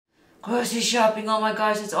Grocery shopping, oh my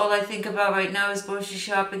gosh, that's all I think about right now is grocery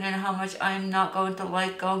shopping and how much I'm not going to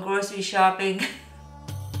like going grocery shopping.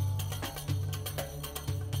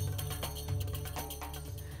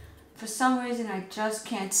 For some reason, I just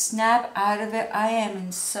can't snap out of it. I am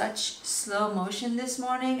in such slow motion this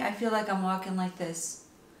morning. I feel like I'm walking like this.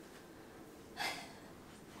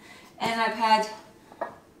 And I've had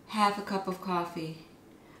half a cup of coffee.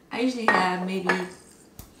 I usually have maybe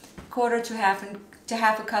quarter to half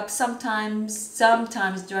a cup. Sometimes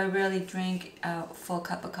do I really drink a full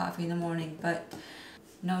cup of coffee in the morning, but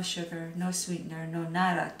no sugar, no sweetener, no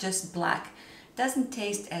nada, just black. Doesn't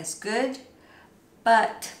taste as good,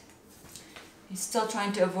 but I'm still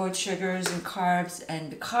trying to avoid sugars and carbs,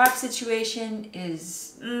 and the carb situation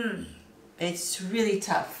is, it's really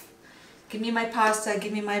tough. Give me my pasta,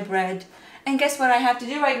 give me my bread, and guess what I have to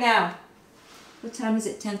do right now? What time is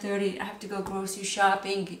it? 10:30. I have to go grocery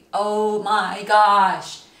shopping. Oh my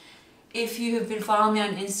gosh. If you have been following me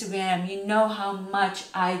on Instagram, you know how much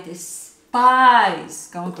I despise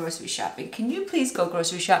going grocery shopping. Can you please go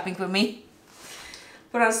grocery shopping for me?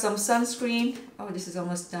 Put on some sunscreen. Oh, this is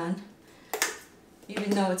almost done. Even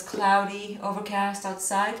though it's cloudy, overcast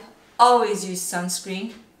outside, always use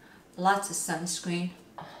sunscreen. Lots of sunscreen.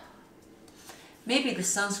 Maybe the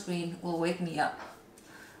sunscreen will wake me up.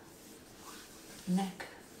 Neck.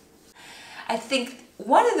 I think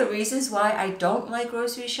one of the reasons why I don't like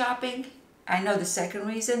grocery shopping, I know the second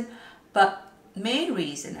reason, but main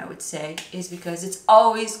reason I would say is because it's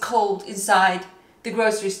always cold inside the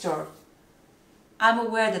grocery store. I'm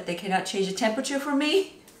aware that they cannot change the temperature for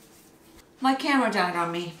me. My camera died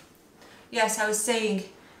on me. Yes, I was saying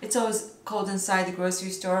it's always cold inside the grocery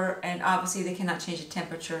store, and obviously they cannot change the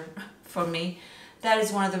temperature for me. That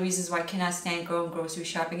is one of the reasons why I cannot stand going grocery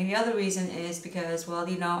shopping. And the other reason is because, well,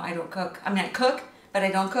 you know, I don't cook. I mean, I cook, but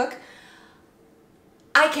I don't cook.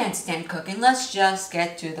 I can't stand cooking. Let's just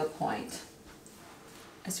get to the point.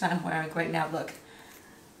 That's what I'm wearing right now. Look,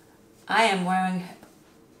 I am wearing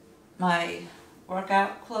my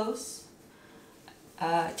workout clothes,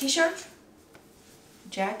 t-shirt,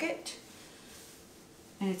 jacket,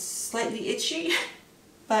 and it's slightly itchy,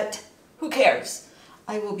 but who cares?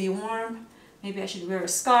 I will be warm. Maybe I should wear a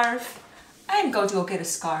scarf. I'm going to go get a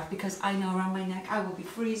scarf because I know around my neck I will be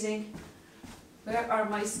freezing. Where are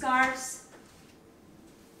my scarves?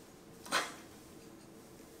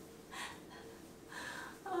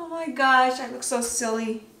 Oh my gosh, I look so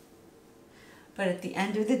silly. But at the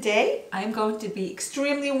end of the day, I'm going to be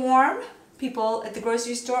extremely warm. People at the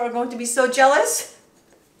grocery store are going to be so jealous.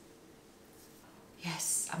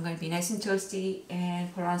 Yes, I'm going to be nice and toasty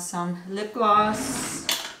and put on some lip gloss.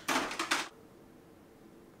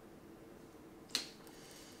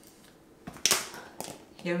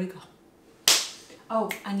 Here we go.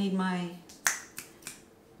 Oh, I need my,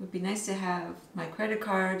 would be nice to have my credit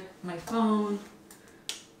card, my phone.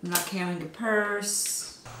 I'm not carrying a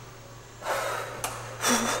purse.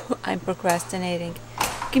 I'm procrastinating.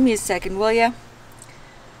 Give me a second, will ya?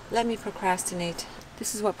 Let me procrastinate.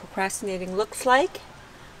 This is what procrastinating looks like.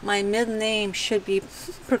 My middle name should be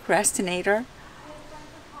Procrastinator.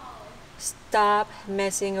 Stop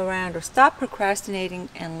messing around, or stop procrastinating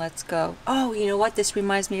and let's go. Oh, you know what? This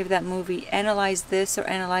reminds me of that movie, Analyze This or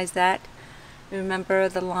Analyze That. Remember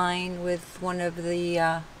the line with one of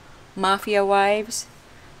the mafia wives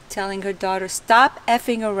telling her daughter, stop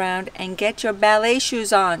effing around and get your ballet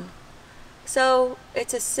shoes on. So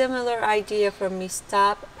it's a similar idea for me.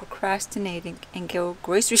 Stop procrastinating and go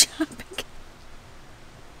grocery shopping.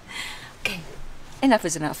 Okay, enough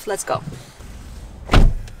is enough. Let's go.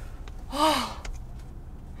 Oh,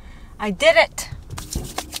 I did it!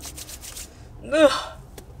 Ugh.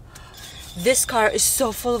 This car is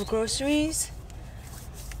so full of groceries.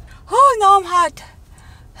 Oh, now I'm hot.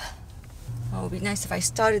 Oh, it would be nice if I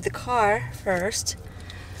started the car first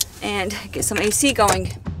and get some AC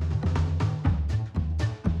going.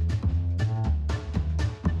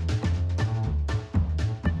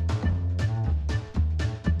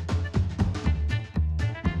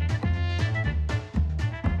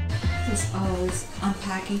 There's always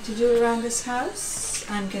unpacking to do around this house.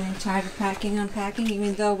 I'm getting tired of packing, unpacking,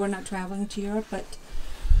 even though we're not traveling to Europe, but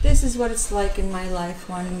this is what it's like in my life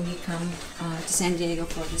when we come to San Diego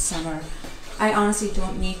for the summer. I honestly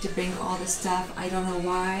don't need to bring all this stuff. I don't know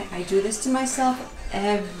why I do this to myself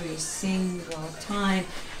every single time.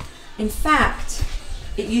 In fact,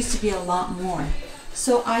 it used to be a lot more.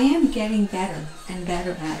 So I am getting better and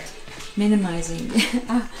better at minimizing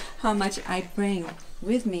how much I bring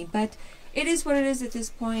with me, but it is what it is at this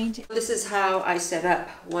point. This is how I set up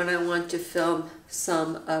when I want to film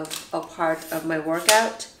some of a part of my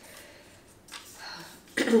workout.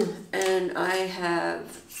 And and I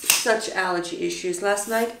have such allergy issues. Last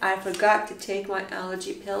night I forgot to take my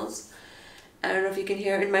allergy pills. I don't know if you can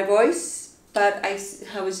hear it in my voice, but I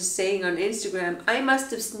was just saying on Instagram, I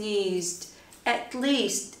must have sneezed at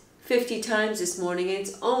least 50 times this morning, and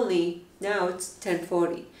it's only, now it's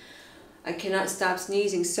 10:40. I cannot stop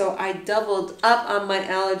sneezing, so I doubled up on my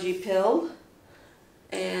allergy pill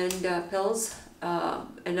and pills,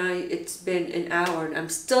 and it's been an hour, and I'm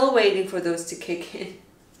still waiting for those to kick in.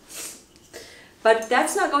 But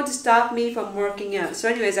that's not going to stop me from working out. So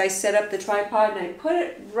anyways, I set up the tripod and I put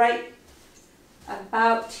it right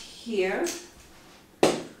about here.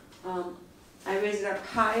 I raise it up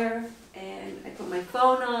higher and I put my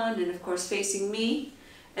phone on, and of course facing me.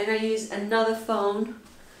 And I use another phone,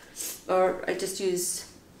 or I just use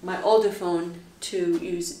my older phone to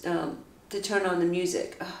turn on the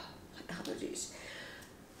music. Oh, my allergies.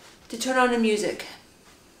 To turn on the music.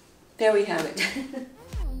 There we have it.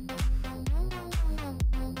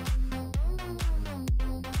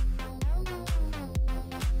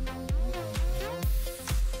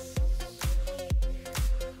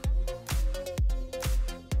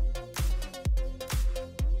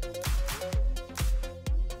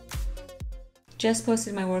 Just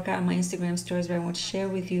posted my workout on my Instagram stories, but I want to share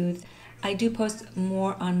with you. I do post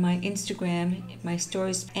more on my Instagram, my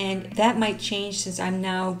stories, and that might change since I'm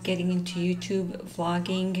now getting into YouTube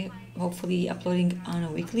vlogging, hopefully uploading on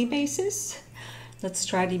a weekly basis. Let's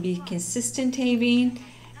try to be consistent, Hevin.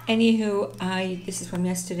 Anywho, this is from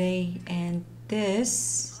yesterday, and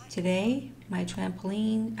today, my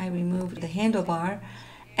trampoline, I removed the handlebar,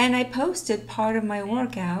 and I posted part of my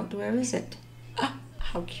workout. Where is it? Ah,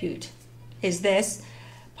 how cute is this?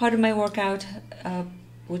 Part of my workout,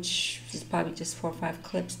 which is probably just 4 or 5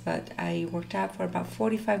 clips, but I worked out for about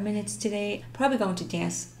 45 minutes today. Probably going to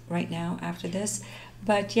dance right now after this.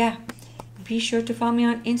 But yeah, be sure to follow me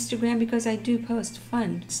on Instagram because I do post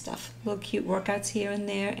fun stuff, little cute workouts here and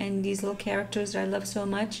there, and these little characters that I love so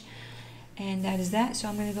much. And that is that. So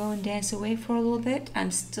I'm gonna go and dance away for a little bit. I'm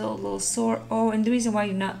still a little sore. Oh, and the reason why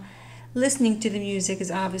you're not listening to the music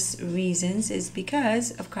is obvious reasons, is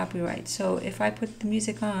because of copyright. So if I put the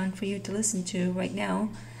music on for you to listen to right now,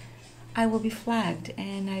 I will be flagged,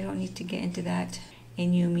 and I don't need to get into that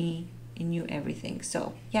in you everything.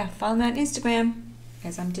 So yeah, follow me on Instagram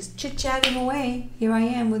as I'm just chit-chatting away. Here I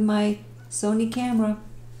am with my Sony camera.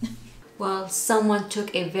 Well, someone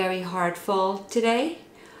took a very hard fall today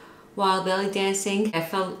while belly dancing. I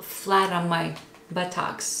fell flat on my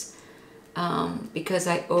buttocks. Because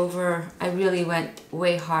I really went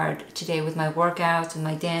way hard today with my workouts and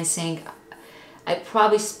my dancing. I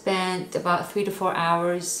probably spent about 3 to 4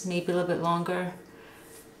 hours, maybe a little bit longer,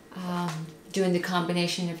 doing the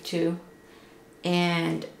combination of two.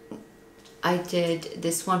 And I did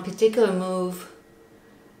this one particular move,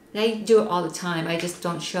 and I do it all the time, I just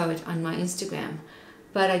don't show it on my Instagram.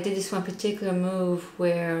 But I did this one particular move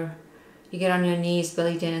where you get on your knees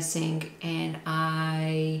belly dancing, and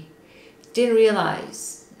I didn't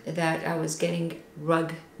realize that I was getting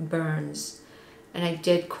rug burns, and I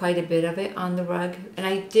did quite a bit of it on the rug. And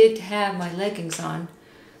I did have my leggings on,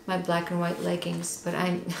 my black and white leggings, but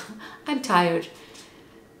I'm tired.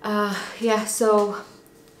 Yeah, so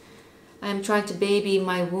I'm trying to baby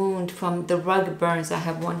my wound from the rug burns. I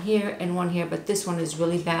have one here and one here, but this one is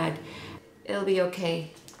really bad. It'll be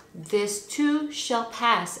okay. This too shall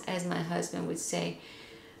pass, as my husband would say.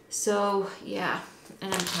 So yeah,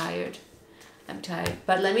 and I'm tired. I'm tired.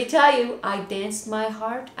 But let me tell you, I danced my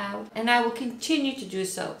heart out, and I will continue to do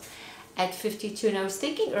so at 52. And I was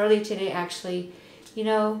thinking earlier today, actually, you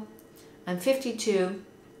know, I'm 52.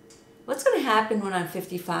 What's going to happen when I'm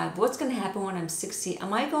 55? What's going to happen when I'm 60?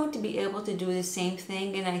 Am I going to be able to do the same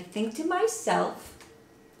thing? And I think to myself,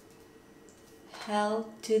 hell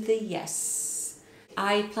to the yes.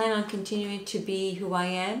 I plan on continuing to be who I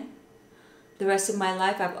am the rest of my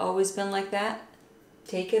life. I've always been like that.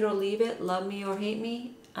 Take it or leave it, love me or hate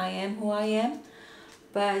me, I am who I am.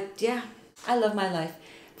 But yeah, I love my life.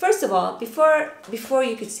 First of all, before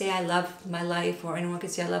you could say I love my life, or anyone could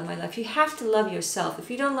say I love my life, you have to love yourself. If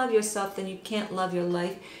you don't love yourself, then you can't love your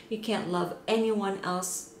life. You can't love anyone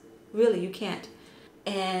else. Really, you can't.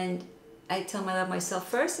 And I tell them I love myself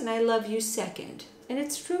first, and I love you second. And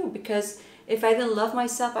it's true, because if I didn't love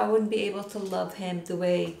myself, I wouldn't be able to love him the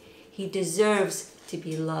way he deserves to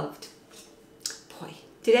be loved. Boy,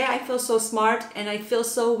 today I feel so smart and I feel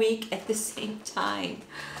so weak at the same time.